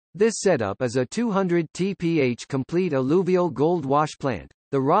This setup is a 200 TPH complete alluvial gold wash plant.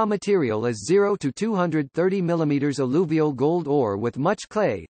 The raw material is 0 to 230 mm alluvial gold ore with much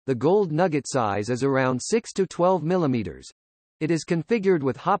clay. The gold nugget size is around 6 to 12 mm. It is configured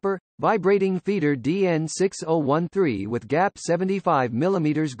with hopper, vibrating feeder DN6013 with gap 75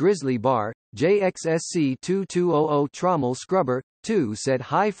 mm grizzly bar, JXSC 2200 trommel scrubber, 2 set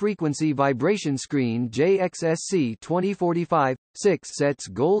high-frequency vibration screen JXSC 2045, 6 sets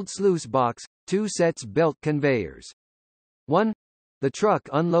gold sluice box, 2 sets belt conveyors. 1. The truck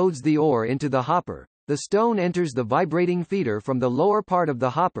unloads the ore into the hopper. The stone enters the vibrating feeder from the lower part of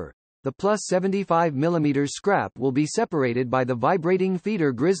the hopper. The plus 75 mm scrap will be separated by the vibrating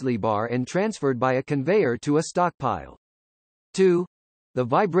feeder grizzly bar and transferred by a conveyor to a stockpile. 2. The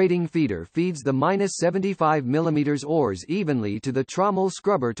vibrating feeder feeds the minus 75 mm ores evenly to the trommel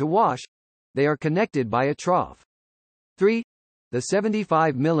scrubber to wash. They are connected by a trough. 3. The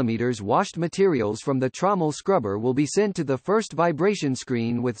 75 mm washed materials from the trommel scrubber will be sent to the first vibration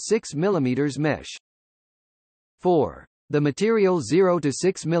screen with 6 mm mesh. 4. The material 0 to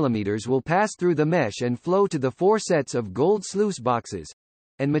 6 mm will pass through the mesh and flow to the 4 sets of gold sluice boxes,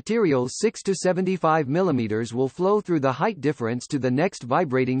 and materials 6 to 75 mm will flow through the height difference to the next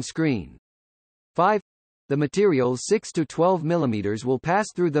vibrating screen. 5. The materials 6 to 12 mm will pass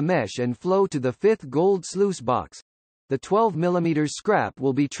through the mesh and flow to the 5th gold sluice box. The 12 mm scrap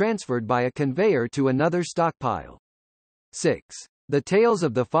will be transferred by a conveyor to another stockpile. 6. The tails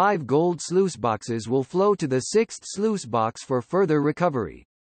of the 5 gold sluice boxes will flow to the 6th sluice box for further recovery.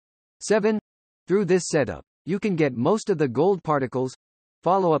 7. Through this setup, you can get most of the gold particles.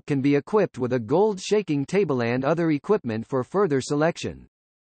 Follow-up can be equipped with a gold shaking table and other equipment for further selection.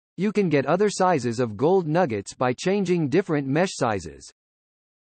 You can get other sizes of gold nuggets by changing different mesh sizes.